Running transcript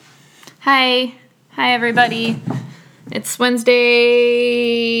Hi. Hi, everybody. It's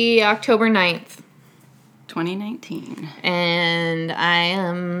Wednesday, October 9th. 2019. And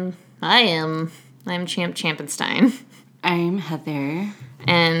I'm Champ Champenstein. I'm Heather.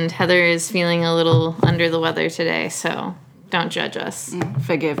 And Heather is feeling a little under the weather today, so don't judge us.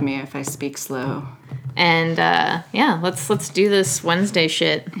 Forgive me if I speak slow. And, let's do this Wednesday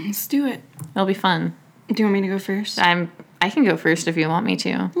shit. Let's do it. It'll be fun. Do you want me to go first? I can go first if you want me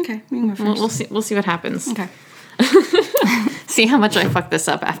to. Okay, you can go first. We'll see what happens. Okay. See how much I fuck this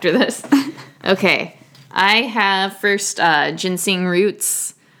up after this. Okay. I have first Ginseng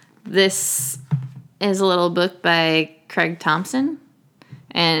Roots. This is a little book by Craig Thompson.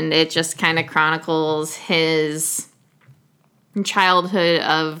 And it just kind of chronicles his childhood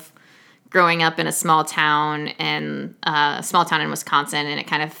of growing up in a small town in Wisconsin. And it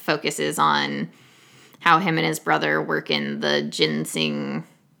kind of focuses on how him and his brother work in the ginseng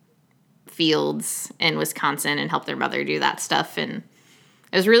fields in Wisconsin and help their mother do that stuff. And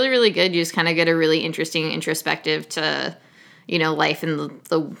it was really, really good. You just kind of get a really interesting introspective to, life in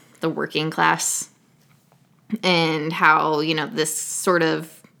the working class and how, this sort of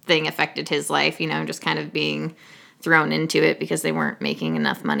thing affected his life, just kind of being thrown into it because they weren't making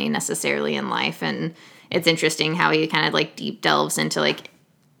enough money necessarily in life. And it's interesting how he kind of deep delves into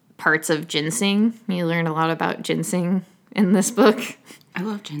parts of ginseng. You learn a lot about ginseng in this book. I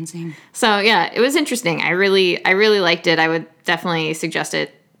love ginseng. So yeah, it was interesting. I really liked it. I would definitely suggest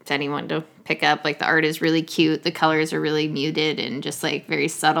it to anyone to pick up. The art is really cute. The colors are really muted and just very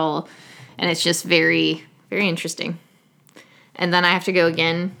subtle. And it's just very, very interesting. And then I have to go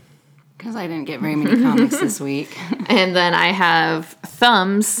again. Because I didn't get very many comics this week. And then I have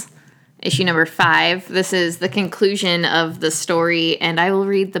Thumbs, issue number 5. This is the conclusion of the story, and I will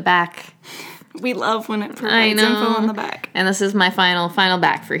read the back. We love when it provides info on the back. And this is my final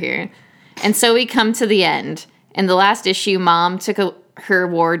back for here. And so we come to the end. In the last issue, Mom took her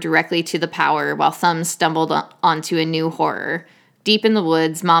war directly to the power, while Thumbs stumbled onto a new horror. Deep in the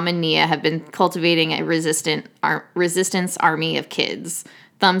woods, Mom and Nia have been cultivating a resistance army of kids.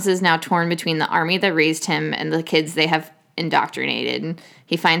 Thumbs is now torn between the army that raised him and the kids they have indoctrinated.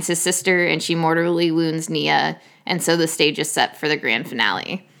 He finds his sister, and she mortally wounds Nia, and so the stage is set for the grand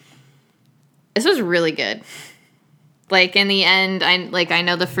finale. This was really good. In the end, I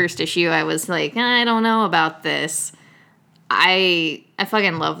know the first issue, I was I don't know about this. I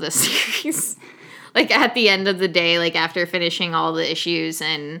fucking love this series. At the end of the day, after finishing all the issues,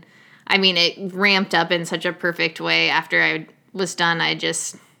 and it ramped up in such a perfect way after I was done. I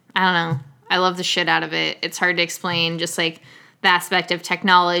don't know. I love the shit out of it. It's hard to explain, just the aspect of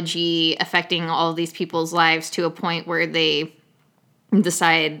technology affecting all of these people's lives to a point where they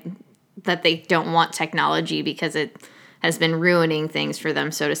decide that they don't want technology because it has been ruining things for them,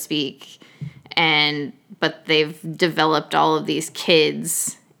 so to speak. But they've developed all of these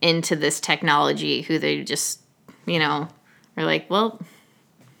kids into this technology who they just, are well,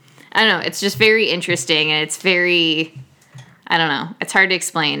 I don't know. It's just very interesting, and it's very, I don't know. It's hard to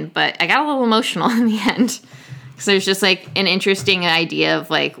explain, but I got a little emotional in the end. Because there's just an interesting idea of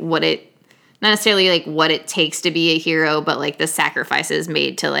what it, not necessarily what it takes to be a hero, but the sacrifices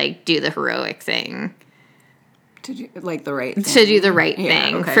made to do the heroic thing. To do the right thing. To do the right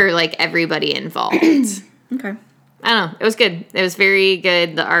thing for everybody involved. Okay. I don't know. It was good. It was very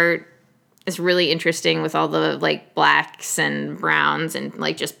good. The art is really interesting with all the blacks and browns and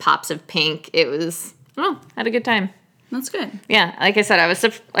just pops of pink. It was, had a good time. That's good. Yeah, like I said, I was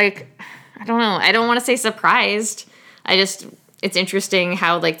I don't know. I don't want to say surprised. It's interesting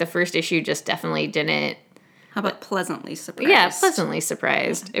how the first issue just definitely didn't. How about pleasantly surprised? Yeah, pleasantly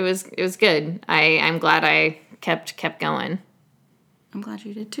surprised. It was good. I'm glad I kept going. I'm glad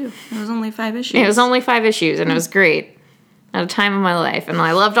you did too. It was only 5 issues. It was only 5 issues, and it was great. At a time of my life, and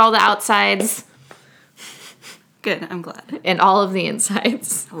I loved all the outsides. Good, I'm glad. And all of the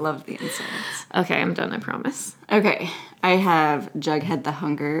insides. I love the insides. Okay, I'm done, I promise. Okay, I have Jughead the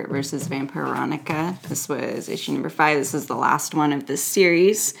Hunger versus Vampironica. This was issue number 5. This is the last one of this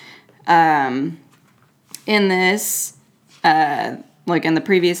series. In this, in the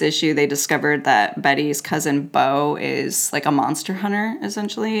previous issue, they discovered that Betty's cousin Bo is a monster hunter,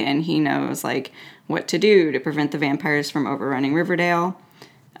 essentially, and he knows what to do to prevent the vampires from overrunning Riverdale.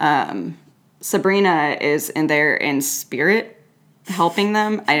 Sabrina is in there in spirit, helping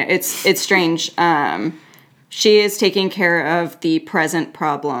them. It's strange. She is taking care of the present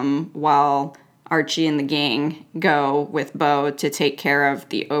problem while Archie and the gang go with Bo to take care of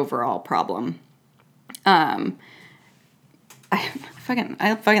the overall problem. I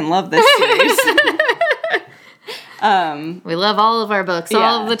fucking love this series. We love all of our books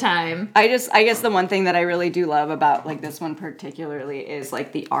all of the time. I guess the one thing that I really do love about like this one particularly is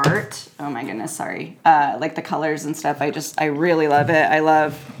like the art. Oh my goodness, sorry. Like the colors and stuff. I really love it. I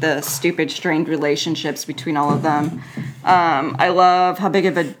love the stupid strained relationships between all of them. I love how big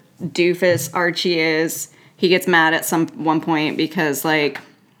of a doofus Archie is. He gets mad at one point because like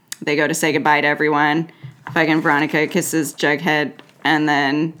they go to say goodbye to everyone. Fucking Veronica kisses Jughead, and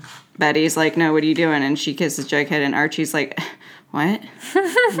then Betty's like, no, what are you doing? And she kisses Jughead, and Archie's like, what?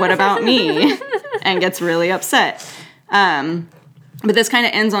 What about me? And gets really upset. But this kind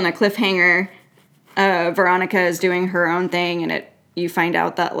of ends on a cliffhanger. Veronica is doing her own thing, and you find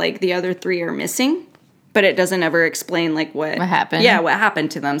out that like the other three are missing, but it doesn't ever explain like what happened. Yeah, what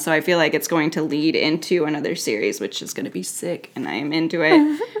happened to them. So I feel like it's going to lead into another series, which is going to be sick, and I am into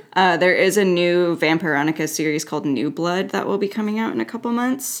it. There is a new Vampironica series called New Blood that will be coming out in a couple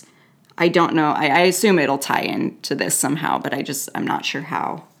months. I don't know. I assume it'll tie into this somehow, but I'm not sure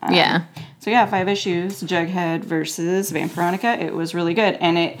how. Yeah. So yeah, 5 issues, Jughead versus Vampironica. It was really good.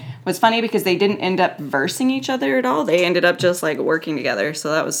 And it was funny because they didn't end up versing each other at all. They ended up just like working together.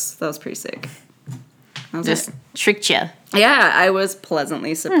 So that was pretty sick. Just tricked you. Yeah, I was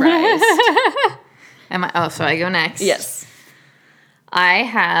pleasantly surprised. So I go next? Yes. I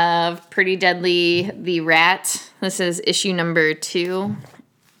have Pretty Deadly the Rat. This is issue number 2.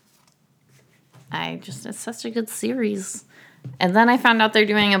 It's such a good series. And then I found out they're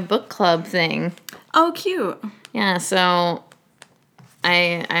doing a book club thing. Oh, cute. Yeah, so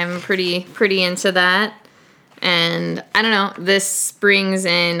I'm pretty into that. And I don't know, this brings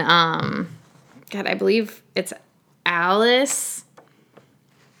in God, I believe it's Alice.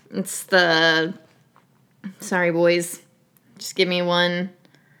 It's the sorry boys. Just give me one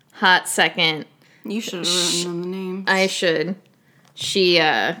hot second. You should have written on the name. I should. She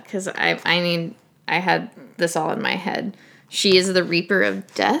because I had this all in my head. She is the Reaper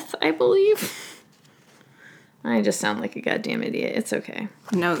of Death, I believe. I just sound like a goddamn idiot. It's okay.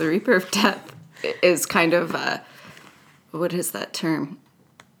 No, the Reaper of Death is kind of, what is that term?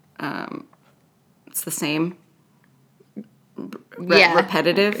 It's the same.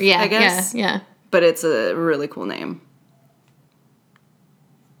 Repetitive, I guess. Yeah. But it's a really cool name.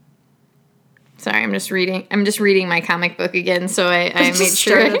 Sorry, I'm just reading my comic book again, so I made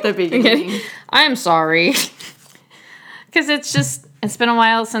sure at the beginning. I'm sorry. Because it's been a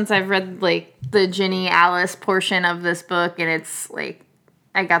while since I've read, like, the Ginny Alice portion of this book, and it's, like,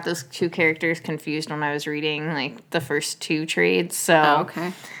 I got those two characters confused when I was reading, like, the first 2 trades, so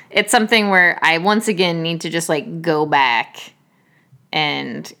okay. It's something where I, once again, need to just, like, go back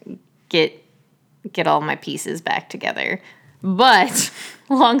and get all my pieces back together. But,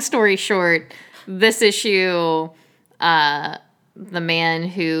 long story short, this issue, the man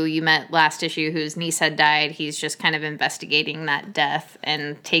who you met last issue, whose niece had died, he's just kind of investigating that death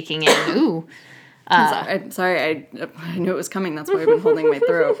and taking in, I'm sorry, I knew it was coming. That's why I've been holding my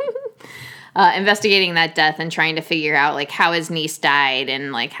throat. investigating that death and trying to figure out, like, how his niece died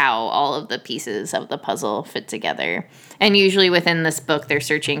and, like, how all of the pieces of the puzzle fit together. And usually within this book, they're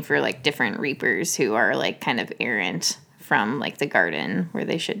searching for, like, different Reapers who are, like, kind of errant from, like, the garden where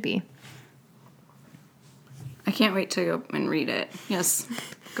they should be. I can't wait to go and read it. Yes.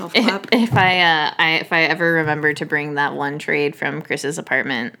 Golf clap. If I ever remember to bring that one trade from Chris's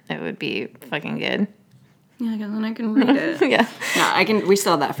apartment, it would be fucking good. Yeah, because then I can read it. Yeah. No, we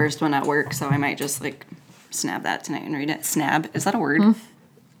still have that first one at work, so I might just, like, snab that tonight and read it. Snab? Is that a word?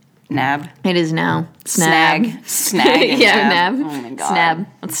 Nab? It is now. Snag. Snag. Yeah, nab. Oh, my God. Snab.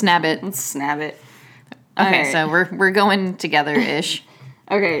 Let's snab it. Let's snab it. Okay, right. so we're going together-ish.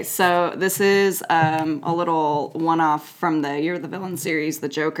 Okay, so this is a little one-off from the Year of the Villain series, The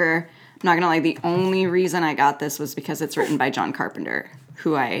Joker. I'm not going to lie, the only reason I got this was because it's written by John Carpenter,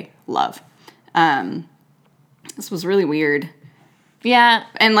 who I love. This was really weird. Yeah.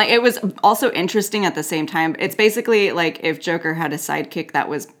 And, like, it was also interesting at the same time. It's basically like if Joker had a sidekick that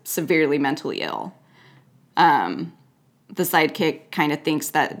was severely mentally ill. The sidekick kind of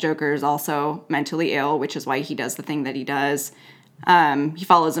thinks that Joker is also mentally ill, which is why he does the thing that he does. He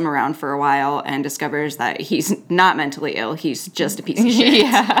follows him around for a while and discovers that he's not mentally ill. He's just a piece of shit.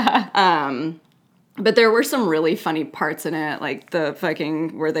 Yeah. But there were some really funny parts in it, like the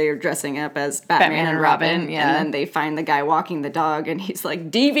fucking where they are dressing up as Batman and Robin. Yeah. And then they find the guy walking the dog and he's like,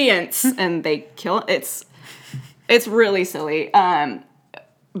 deviants! And they kill it's really silly.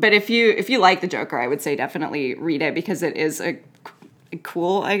 But if you like the Joker, I would say definitely read it because it is a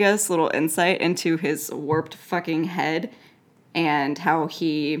cool, I guess, little insight into his warped fucking head and how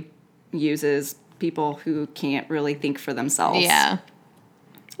he uses people who can't really think for themselves. Yeah.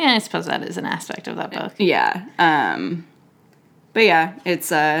 Yeah, I suppose that is an aspect of that book. Yeah. But yeah, it's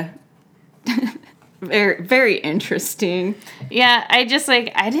very, very interesting. Yeah, I just,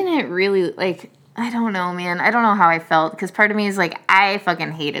 like, I didn't really, like, I don't know, man. I don't know how I felt, because part of me is like, I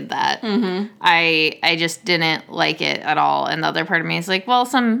fucking hated that. Mm-hmm. I just didn't like it at all. And the other part of me is like, well,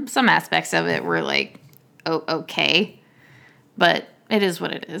 some aspects of it were, like, okay. But it is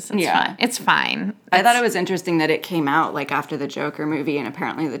what it is. It's fine. It's fine. I thought it was interesting that it came out, like, after the Joker movie, and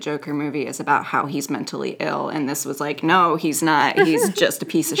apparently the Joker movie is about how he's mentally ill, and this was like, no, he's not. He's just a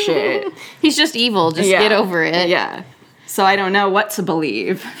piece of shit. He's just evil. Just get over it. Yeah. So I don't know what to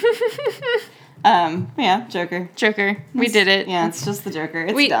believe. Yeah, Joker. We did it. Yeah, it's just the Joker.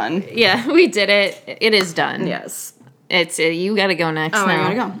 It's done. Yeah, we did it. It is done. Yes. It's you gotta go next now.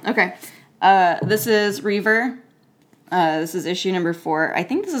 I gotta go. Okay. This is Reaver. This is issue number 4. I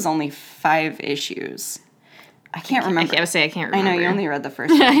think this is only 5 issues. I can't remember. I can't remember. I know, you only read the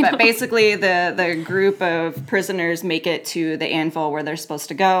first one. But basically, the group of prisoners make it to the anvil where they're supposed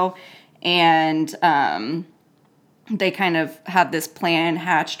to go. And they kind of have this plan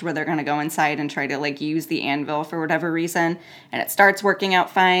hatched where they're going to go inside and try to, like, use the anvil for whatever reason. And it starts working out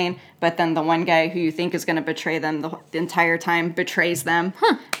fine. But then the one guy who you think is going to betray them the entire time betrays them.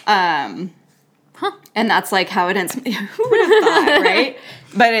 And that's, like, how it ends. Who would have thought, right?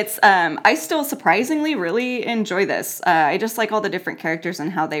 But it's, I still surprisingly really enjoy this. I just like all the different characters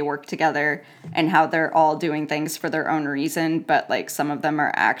and how they work together and how they're all doing things for their own reason. But, like, some of them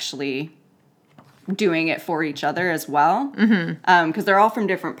are actually doing it for each other as well. Because they're all from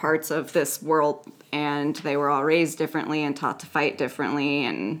different parts of this world, and they were all raised differently and taught to fight differently.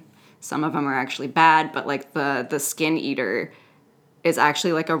 And some of them are actually bad, but, like, the skin eater is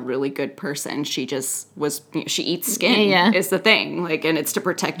actually, like, a really good person. She just she eats skin is the thing. Like, and it's to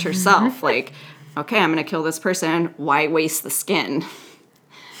protect herself. Like, okay, I'm going to kill this person. Why waste the skin?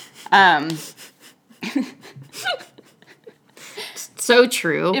 So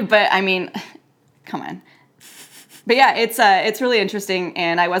true. But, I mean, come on. But yeah, it's really interesting,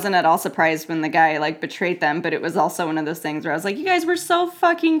 and I wasn't at all surprised when the guy, like, betrayed them, but it was also one of those things where I was like, you guys were so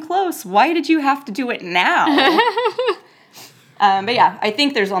fucking close. Why did you have to do it now? But yeah, I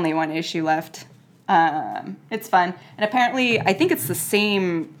think there's only 1 issue left. It's fun. And apparently, I think it's the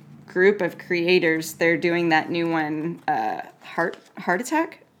same group of creators. They're doing that new one, Heart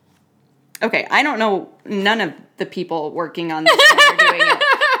Attack? Okay, I don't know none of the people working on this when they're doing it.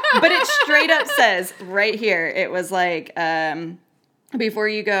 But it straight up says right here, it was like, before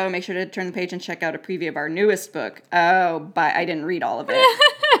you go, make sure to turn the page and check out a preview of our newest book. Oh, but I didn't read all of it.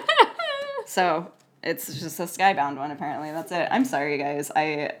 So it's just a Skybound one, apparently. That's it. I'm sorry, guys.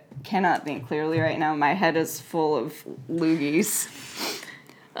 I cannot think clearly right now. My head is full of loogies.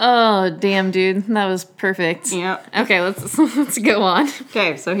 Oh, damn, dude. That was perfect. Yep. Okay, let's go on.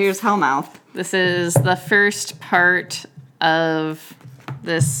 Okay, so here's Hellmouth. This is the first part of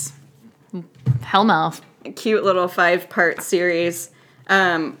this Hellmouth. A cute little 5-part series.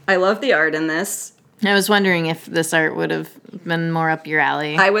 I love the art in this. I was wondering if this art would have been more up your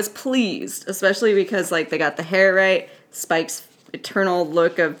alley. I was pleased, especially because, like, they got the hair right. Spike's eternal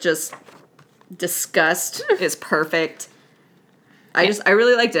look of just disgust is perfect. I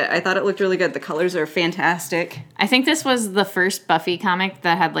really liked it. I thought it looked really good. The colors are fantastic. I think this was the first Buffy comic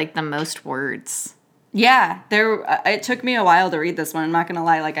that had, like, the most words. Yeah, it took me a while to read this one. I'm not going to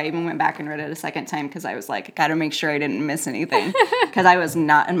lie. Like, I even went back and read it a second time because I was like, got to make sure I didn't miss anything. Because I was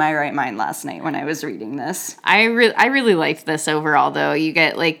not in my right mind last night when I was reading this. I really liked this overall, though. You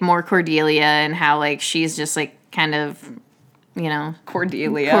get, like, more Cordelia and how, like, she's just, like, kind of, you know.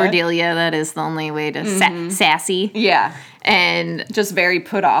 Cordelia, that is the only way to sassy. Yeah. And just very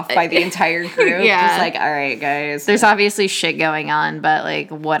put off by the entire group. Yeah. Just like, all right, guys. There's obviously shit going on, but,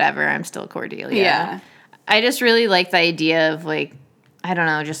 like, whatever. I'm still Cordelia. Yeah. I just really like the idea of, like, I don't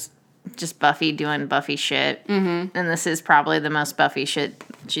know, just Buffy doing Buffy shit. Mm-hmm. And this is probably the most Buffy shit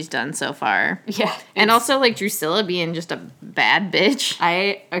she's done so far. Yeah. And also, like, Drusilla being just a bad bitch.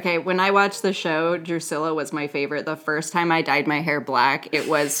 When I watched the show, Drusilla was my favorite. The first time I dyed my hair black, it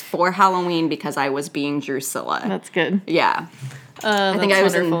was for Halloween because I was being Drusilla. That's good. Yeah. I think I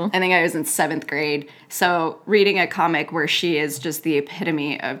was in 7th grade. So reading a comic where she is just the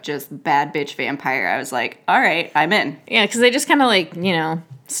epitome of just bad bitch vampire, I was like, all right, I'm in. Yeah, because they just kind of, like, you know,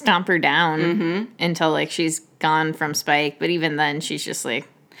 stomp her down until, like, she's gone from Spike. But even then, she's just like,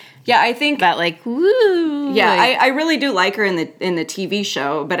 yeah, I think that, like, woo. Yeah, like, I really do like her in the TV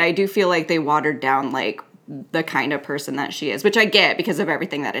show, but I do feel like they watered down, like, the kind of person that she is, which I get because of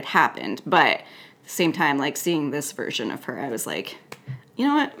everything that had happened. But at the same time, like, seeing this version of her, I was like, you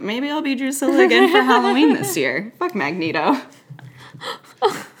know what? Maybe I'll be Drusilla again for Halloween this year. Fuck Magneto.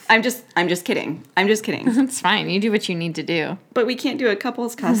 I'm just kidding. I'm just kidding. It's fine. You do what you need to do. But we can't do a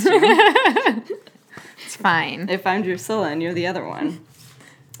couple's costume. It's fine. If I'm Drusilla and you're the other one.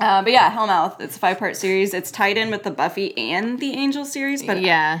 But yeah, Hellmouth, it's a 5-part series. It's tied in with the Buffy and the Angel series, but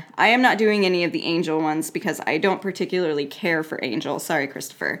yeah. I am not doing any of the Angel ones because I don't particularly care for Angel. Sorry,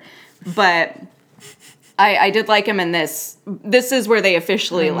 Christopher. But I did like him in this. This is where they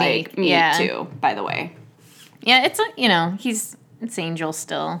officially meet too, by the way. Yeah, it's it's Angel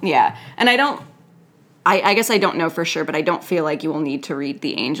still. Yeah, and I guess I don't know for sure, but I don't feel like you will need to read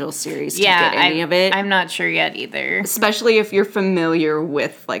the Angel series to get any of it. I'm not sure yet either. Especially if you're familiar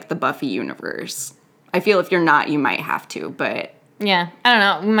with, like, the Buffy universe. I feel if you're not, you might have to, but... Yeah, I don't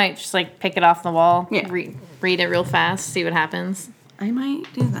know. We might just, like, pick it off the wall, yeah. read it real fast, see what happens. I might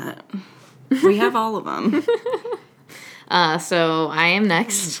do that. We have all of them. So I am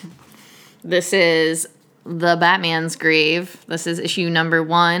next. This is The Batman's Grave. This is issue number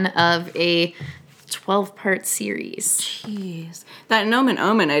 1 of a 12-part series. Jeez. That Nomen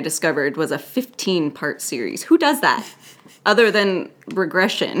Omen I discovered was a 15-part series. Who does that? Other than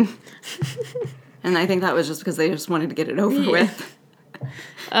Regression. And I think that was just because they just wanted to get it over with.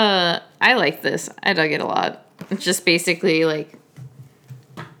 I like this. I dug it a lot. It's just basically, like,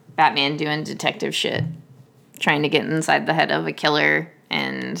 Batman doing detective shit. Trying to get inside the head of a killer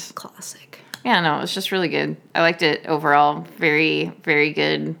and... Classic. Yeah, no, it was just really good. I liked it overall. Very, very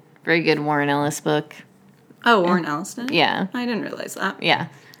good. Very good Warren Ellis book. Oh, Warren Ellis did it? Yeah. I didn't realize that. Yeah.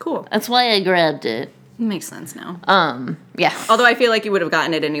 Cool. That's why I grabbed it. Makes sense now. Yeah. Although I feel like you would have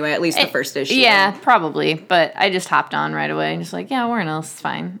gotten it anyway, at least the first issue. Yeah, probably. But I just hopped on right away and just like, yeah, Warren Ellis is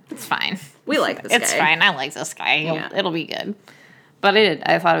fine. It's fine. We like this guy. It's fine. I like this guy. Yeah. It'll be good. But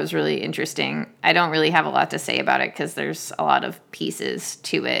I thought it was really interesting. I don't really have a lot to say about it because there's a lot of pieces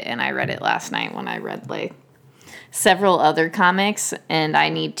to it. And I read it last night when I read, like, several other comics, and I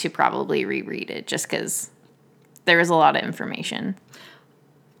need to probably reread it just because there is a lot of information.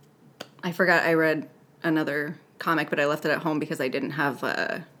 I forgot I read another comic, but I left it at home because I didn't have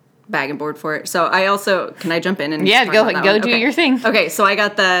a bag and board for it. So I also... Can I jump in and... Yeah, go do your thing. Okay, so I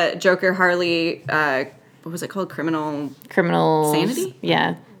got the Joker Harley... what was it called? Criminal Sanity?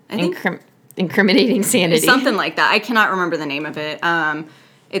 Yeah. I think... Incriminating Sanity. Something like that. I cannot remember the name of it.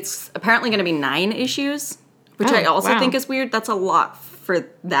 It's apparently going to be 9 issues, which I also think is weird. That's a lot for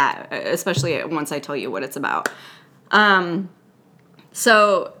that, especially once I tell you what it's about.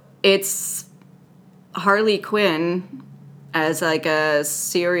 So it's Harley Quinn as like a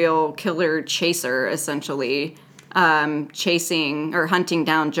serial killer chaser, essentially, chasing or hunting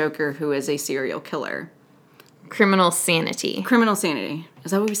down Joker, who is a serial killer. Criminal Sanity. Criminal Sanity.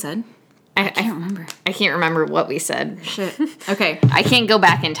 Is that what we said? I can't remember. I can't remember what we said. Shit. Okay. I can't go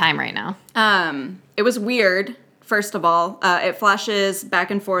back in time right now. It was weird, first of all. It flashes back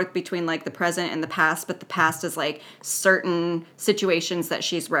and forth between, like, the present and the past, but the past is, like, certain situations that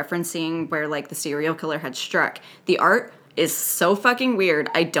she's referencing where, like, the serial killer had struck. The art is so fucking weird.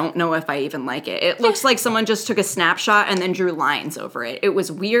 I don't know if I even like it. It looks like someone just took a snapshot and then drew lines over it. It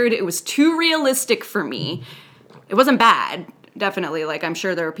was weird. It was too realistic for me. It wasn't bad. Definitely, like, I'm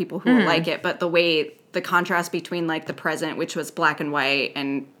sure there are people who will like it, but the contrast between, like, the present, which was black and white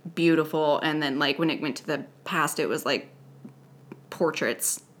and beautiful, and then, like, when it went to the past, it was, like,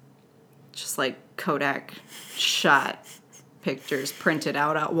 portraits, just, like, Kodak shot pictures printed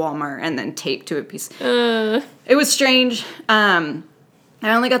out at Walmart and then taped to a piece. It was strange.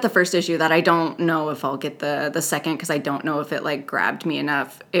 I only got the first issue. That I don't know if I'll get the second because I don't know if it, like, grabbed me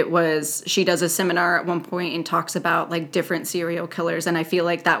enough. She does a seminar at one point and talks about, like, different serial killers, and I feel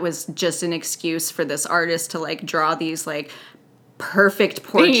like that was just an excuse for this artist to, like, draw these, like, perfect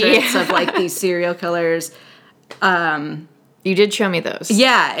portraits of, like, these serial killers. You did show me those.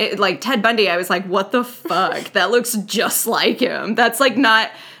 Yeah, like Ted Bundy, I was like, what the fuck? That looks just like him. That's, like,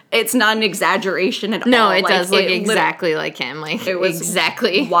 it's not an exaggeration at all. No, it does look exactly like him. Like, it was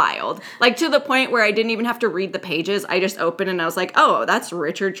exactly wild. Like, to the point where I didn't even have to read the pages. I just opened and I was like, oh, that's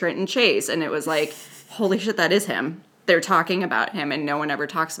Richard Trenton Chase. And it was like, holy shit, that is him. They're talking about him and no one ever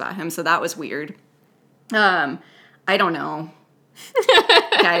talks about him. So that was weird. I don't know.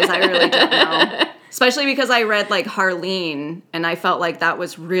 Guys, I really don't know. Especially because I read, like, Harleen, and I felt like that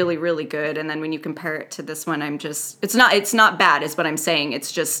was really, really good. And then when you compare it to this one, it's not bad is what I'm saying. It's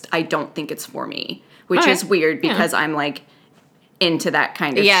just, I don't think it's for me, which is weird because I'm, like, into that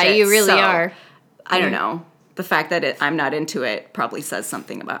kind of shit. Yeah, you really are. I don't know. The fact that I'm not into it probably says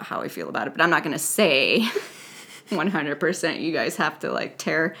something about how I feel about it. But I'm not going to say 100%. You guys have to, like,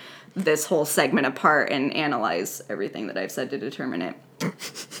 tear this whole segment apart and analyze everything that I've said to determine it.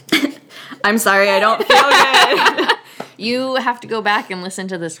 I'm sorry, I don't feel good. You have to go back and listen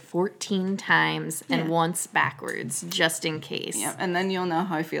to this 14 times and Yeah. once backwards, just in case. Yeah, and then you'll know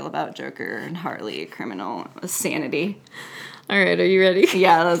how I feel about Joker and Harley, criminal sanity. All right, are you ready?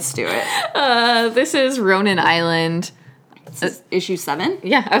 Yeah, let's do it. This is Ronan Island. This is issue 7?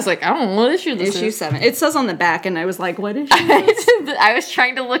 Yeah, I was like, I don't know what issue this Issue is. 7. It says on the back, and I was like, what issue? I was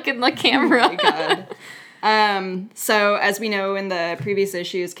trying to look in the camera. Oh my God. So as we know in the previous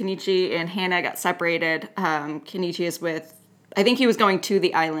issues, Kenichi and Hannah got separated. Kenichi is with, I think he was going to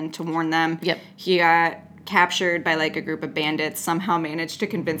the island to warn them. Yep. He got captured by like a group of bandits, somehow managed to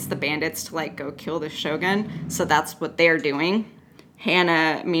convince the bandits to like go kill the Shogun. So that's what they're doing.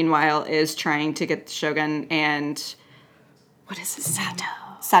 Hannah, meanwhile, is trying to get the Shogun and what is it?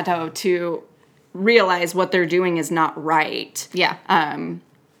 Sato to realize what they're doing is not right. Yeah.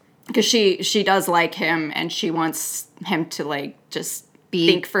 Because she does like him and she wants him to like just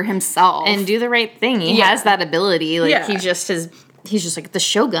think for himself And do the right thing. He Yeah. has that ability. Like Yeah. he's just like the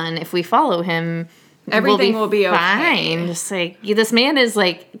Shogun. If we follow him, Everything will be okay. fine. Just like this man is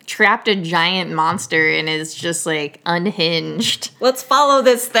like trapped a giant monster and is just like unhinged. Let's follow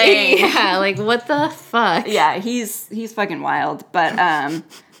this thing. Yeah, like what the fuck? Yeah, he's fucking wild. But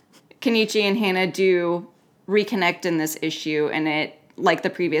Kenichi and Hannah do reconnect in this issue, and it, like the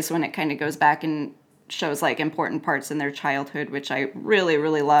previous one, it kind of goes back and shows like important parts in their childhood, which I really,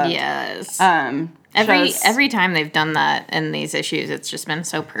 really love. Yes. Shows- Every time they've done that in these issues, it's just been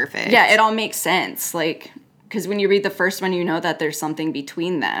so perfect. Yeah, it all makes sense. Like, because when you read the first one, you know that there's something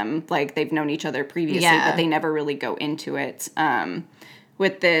between them. Like, they've known each other previously, Yeah. but they never really go into it.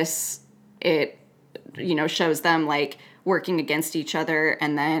 With this, it, shows them, like, working against each other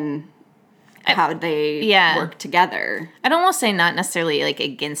and then how they Yeah. work together. I'd almost say not necessarily like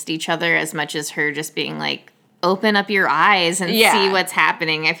against each other as much as her just being like, open up your eyes and Yeah. see what's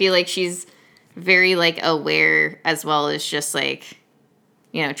happening. I feel like she's very like aware as well as just like,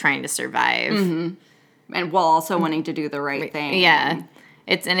 trying to survive. And while also wanting to do the right thing. Yeah.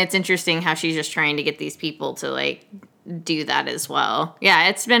 It's interesting how she's just trying to get these people to like do that as well. Yeah,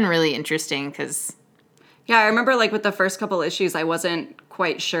 it's been really interesting because Yeah, I remember, like, with the first couple issues, I wasn't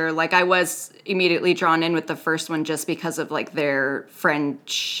quite sure. Like, I was immediately drawn in with the first one just because of, like, their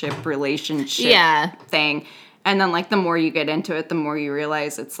friendship relationship thing. And then, like, the more you get into it, the more you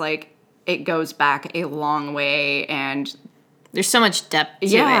realize it's, like, it goes back a long way. And there's so much depth to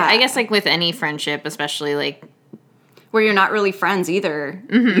it. I guess, like, with any friendship, especially, like... where you're not really friends either.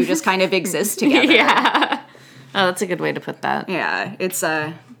 You just kind of exist together. Yeah. Oh, that's a good way to put that. Yeah, it's,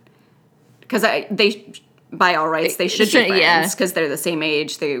 because they... by all rights, they should be friends because they're the same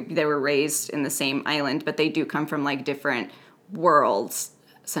age. They were raised in the same island, but they do come from like different worlds,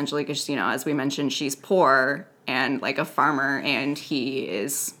 essentially. Because as we mentioned, she's poor and like a farmer, and he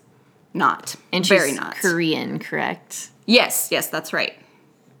is not. And very she's not Korean, correct? Yes, that's right.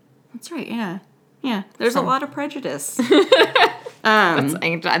 That's right. Yeah. There's a lot of prejudice.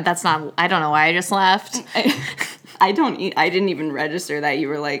 That's not. I don't know why I just laughed. I didn't even register that you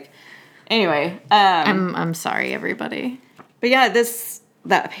were like. Anyway, I'm sorry, everybody. but yeah,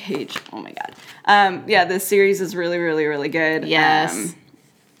 that page. Oh my god. Yeah, this series is really, really, really good. Yes.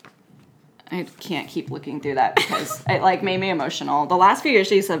 I can't keep looking through that because it like made me emotional. The last few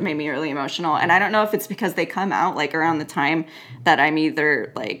issues have made me really emotional, and I don't know if it's because they come out like around the time that I'm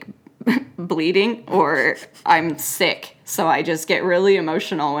either like bleeding or I'm sick, so I just get really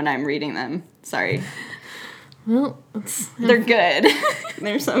emotional when I'm reading them. Sorry. Well, They're good.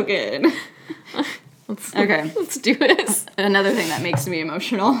 They're so good. Okay. let's do this. Another thing that makes me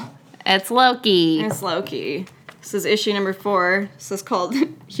emotional. It's Loki. It's Loki. This is issue number 4. This is called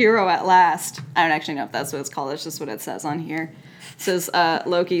Hero at Last. I don't actually know if that's what it's called. It's just what it says on here. This is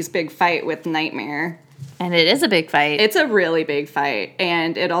Loki's big fight with Nightmare. And it is a big fight. It's a really big fight.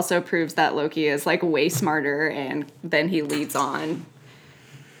 And it also proves that Loki is like way smarter, and then he leads on.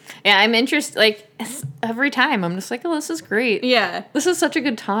 Yeah, I'm interested. Like, every time, I'm just like, oh, this is great. Yeah. This is such a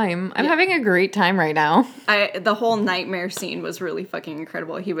good time. I'm having a great time right now. The whole Nightmare scene was really fucking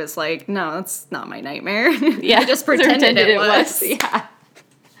incredible. He was like, no, that's not my nightmare. Yeah, I just pretended it was. Yeah.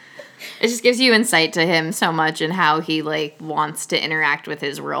 It just gives you insight to him so much and how he, like, wants to interact with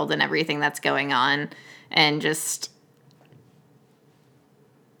his world and everything that's going on. And just...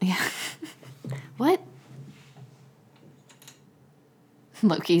 Yeah. What?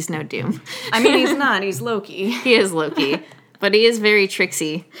 Loki's no Doom. I mean, he's not. He's Loki. He is Loki. But he is very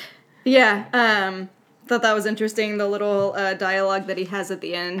tricksy. Yeah. Thought that was interesting. The little dialogue that he has at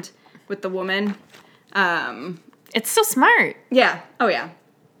the end with the woman. It's so smart. Yeah. Oh, yeah.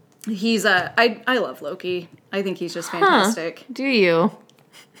 He's I love Loki. I think he's just fantastic. Do you?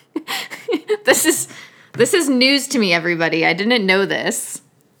 This is This is news to me, everybody. I didn't know this.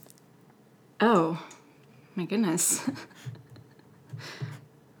 Oh, my goodness.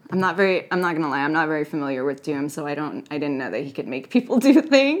 I'm not gonna lie, I'm not very familiar with Doom, so I didn't know that he could make people do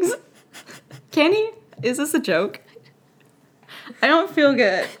things. Can he? Is this a joke? I don't feel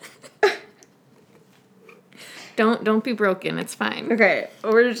good. Don't be broken. It's fine. Okay,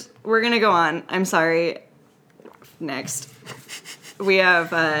 we're gonna go on. I'm sorry. Next. We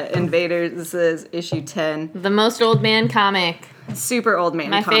have Invaders. This is issue 10. The most old man comic. Super old man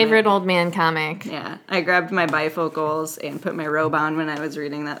My comic. favorite old man comic. Yeah, I grabbed my bifocals and put my robe on when I was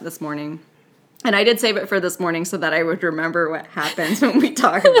reading that this morning. And I did save it for this morning so that I would remember what happens when we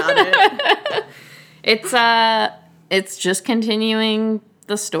talk about it. It's just continuing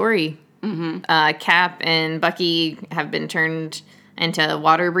the story. Mm-hmm. Cap and Bucky have been turned into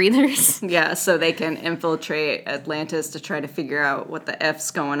water breathers. Yeah, so they can infiltrate Atlantis to try to figure out what the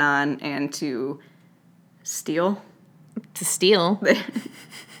F's going on and to steal. To steal.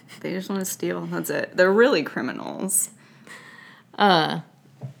 They just want to steal. That's it. They're really criminals. Oh,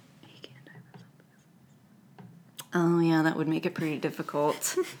 yeah, that would make it pretty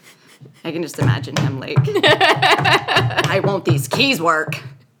difficult. I can just imagine him like, I won't these keys work.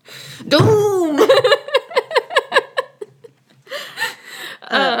 Doom!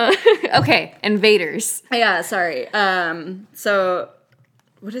 Okay, Invaders. Yeah, sorry. So,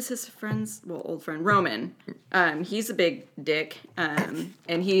 what is his old friend? Roman. He's a big dick, and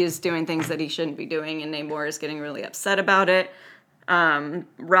he is doing things that he shouldn't be doing, and Namor is getting really upset about it.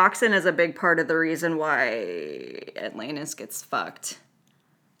 Roxxon is a big part of the reason why Atlantis gets fucked.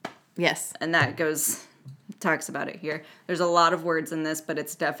 Yes. And that talks about it here. There's a lot of words in this, but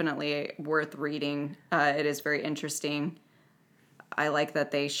it's definitely worth reading. It is very interesting. I like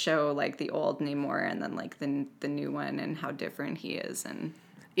that they show like the old Namor and then like the new one and how different he is. And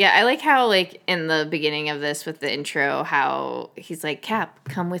yeah, I like how like in the beginning of this with the intro, how he's like, Cap,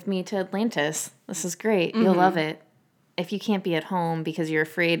 come with me to Atlantis. This is great. You'll love it. If you can't be at home because you're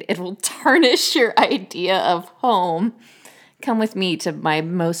afraid it will tarnish your idea of home, come with me to my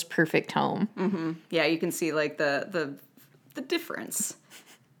most perfect home. Mm-hmm. Yeah, you can see like the difference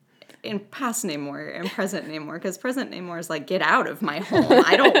in past Namor and present Namor, because present Namor is like, get out of my home.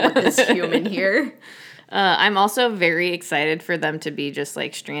 I don't want this human here. I'm also very excited for them to be just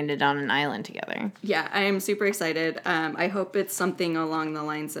like stranded on an island together. Yeah, I am super excited. I hope it's something along the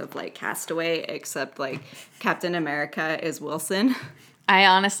lines of like Castaway, except like Captain America is Wilson. I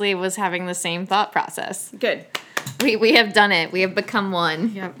honestly was having the same thought process. Good. We have done it. We have become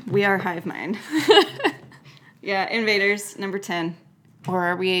one. Yep, we are hive mind. Yeah, Invaders, number 10. Or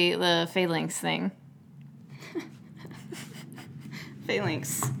are we the Phalanx thing?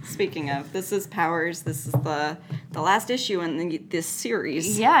 Phalanx. Speaking of, this is Powers. This is the last issue in this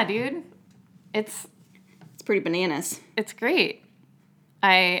series. Yeah, dude. It's pretty bananas. It's great.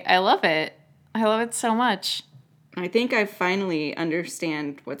 I love it. I love it so much. I think I finally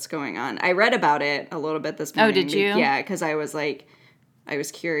understand what's going on. I read about it a little bit this morning. Oh, did you? Yeah, because I was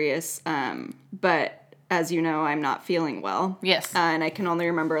curious. But as you know, I'm not feeling well. Yes. And I can only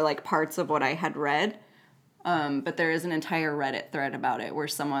remember like parts of what I had read. But there is an entire Reddit thread about it where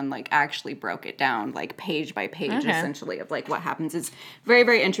someone like actually broke it down like page by page, essentially, of like what happens. It's very,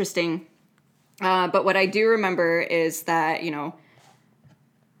 very interesting. But what I do remember is that, you know,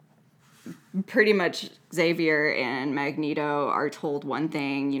 pretty much Xavier and Magneto are told one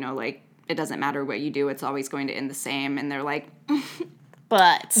thing, you know, like, it doesn't matter what you do, it's always going to end the same. And they're like,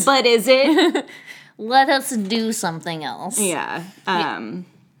 but is it? Let us do something else. Yeah.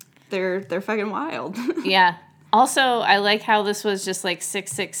 They're fucking wild. Yeah. Also, I like how this was just like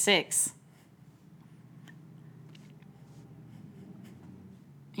 666.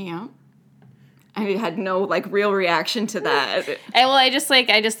 Yeah. I had no like real reaction to that. I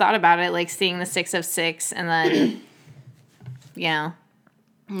just thought about it, like seeing the 6 of 6 and then yeah.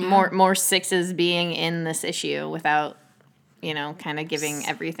 More sixes being in this issue without, you know, kind of giving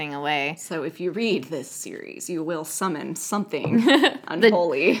everything away. So if you read this series, you will summon something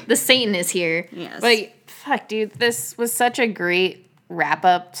unholy. The Satan is here. Yes. But fuck, dude, this was such a great wrap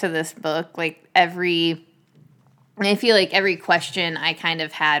up to this book. Like I feel like every question I kind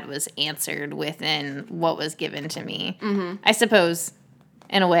of had was answered within what was given to me. Mm-hmm. I suppose,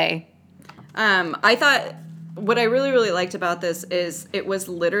 in a way. I thought what I really, really liked about this is it was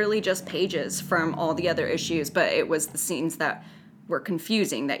literally just pages from all the other issues, but it was the scenes that were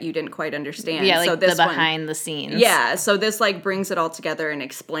confusing that you didn't quite understand. Yeah, like so this the behind the scenes. Yeah, so this like brings it all together and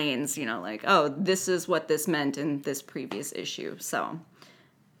explains, you know, like, oh, this is what this meant in this previous issue. So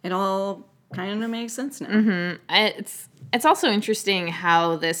it all kind of makes sense now. It's also interesting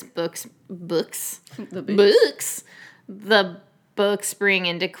how this The books bring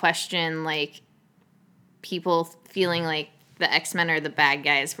into question, like, people feeling like the X-Men are the bad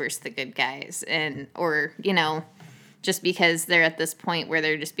guys versus the good guys, or just because they're at this point where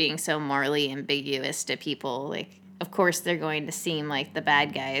they're just being so morally ambiguous to people, like, of course they're going to seem like the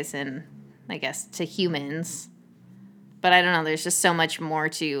bad guys, and I guess to humans. But I don't know, there's just so much more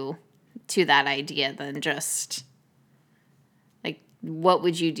to that idea than just, like, what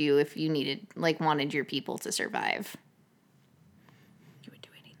would you do if you wanted your people to survive? You would do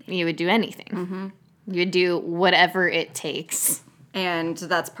anything. You would do anything. Mm-hmm. You would do whatever it takes. And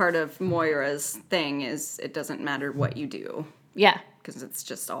that's part of Moira's thing, is it doesn't matter what you do. Yeah. Because it's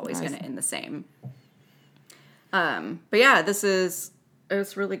just always going to end the same. But yeah, it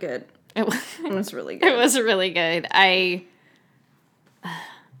was really good. It was really good. It was really good. I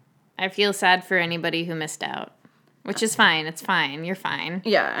feel sad for anybody who missed out, which is fine. It's fine. You're fine.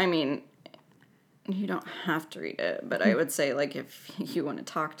 Yeah, I mean, you don't have to read it, but I would say, like, if you want to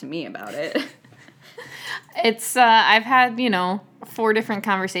talk to me about it. It's, I've had, 4 different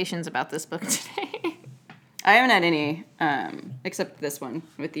conversations about this book today. I haven't had any, except this one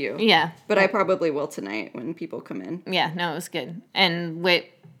with you. Yeah. But I probably will tonight when people come in. Yeah, no, it was good. And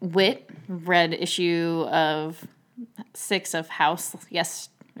Wit read issue of 6 of House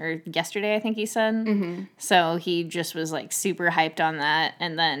yesterday, I think he said. Mm-hmm. So he just was, like, super hyped on that.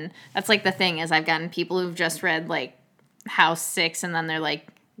 And then that's, like, the thing is I've gotten people who've just read, like, House 6, and then they're like,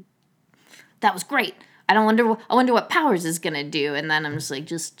 that was great. I wonder what Powers is gonna do. And then I'm just like,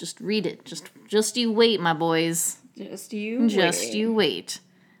 just read it. Just you wait, my boys. Just you wait.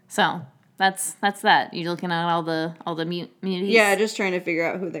 So that's that. You're looking at all the muties. Yeah, just trying to figure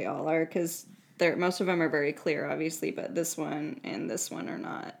out who they all are, because most of them are very clear, obviously, but this one and this one are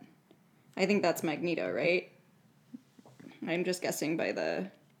not. I think that's Magneto, right? I'm just guessing by the.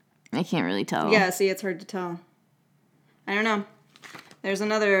 I can't really tell. Yeah, see, it's hard to tell. I don't know. There's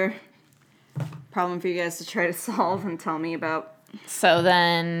another problem for you guys to try to solve and tell me about. So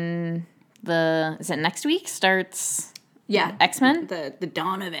then is it next week starts? Yeah, X-Men? The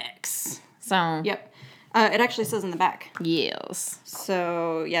Dawn of X. So Yep. It actually says in the back. Yes.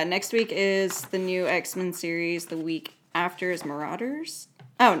 So yeah, next week is the new X-Men series. The week after is Marauders.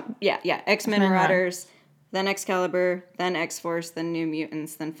 Oh yeah, X-Men Marauders, then Excalibur, then X-Force, then New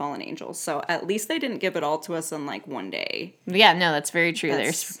Mutants, then Fallen Angels. So at least they didn't give it all to us in like one day. Yeah, no, that's very true.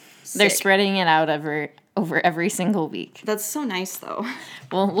 They're spreading it out over every single week. That's so nice, though.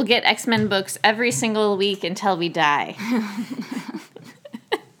 Well, we'll get X-Men books every single week until we die.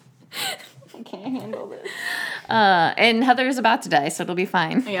 I can't handle this. And Heather's about to die, so it'll be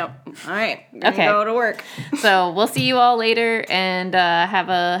fine. Yep. All right. Okay. Go to work. So we'll see you all later, and have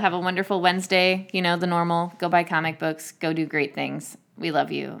a wonderful Wednesday. The normal. Go buy comic books. Go do great things. We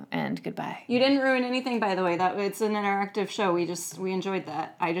love you, and goodbye. You didn't ruin anything, by the way. It's an interactive show. We enjoyed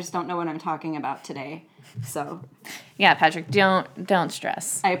that. I just don't know what I'm talking about today. So. Yeah, Patrick, don't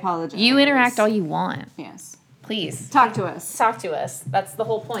stress. I apologize. You interact all you want. Yes. Please. Talk to us. Talk to us. That's the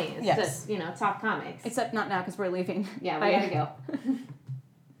whole point. It's yes. Just, talk comics. Except not now, because we're leaving. Yeah, we gotta go.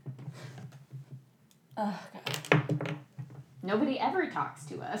 Oh, God. Nobody ever talks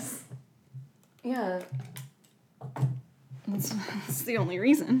to us. Yeah. That's the only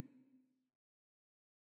reason.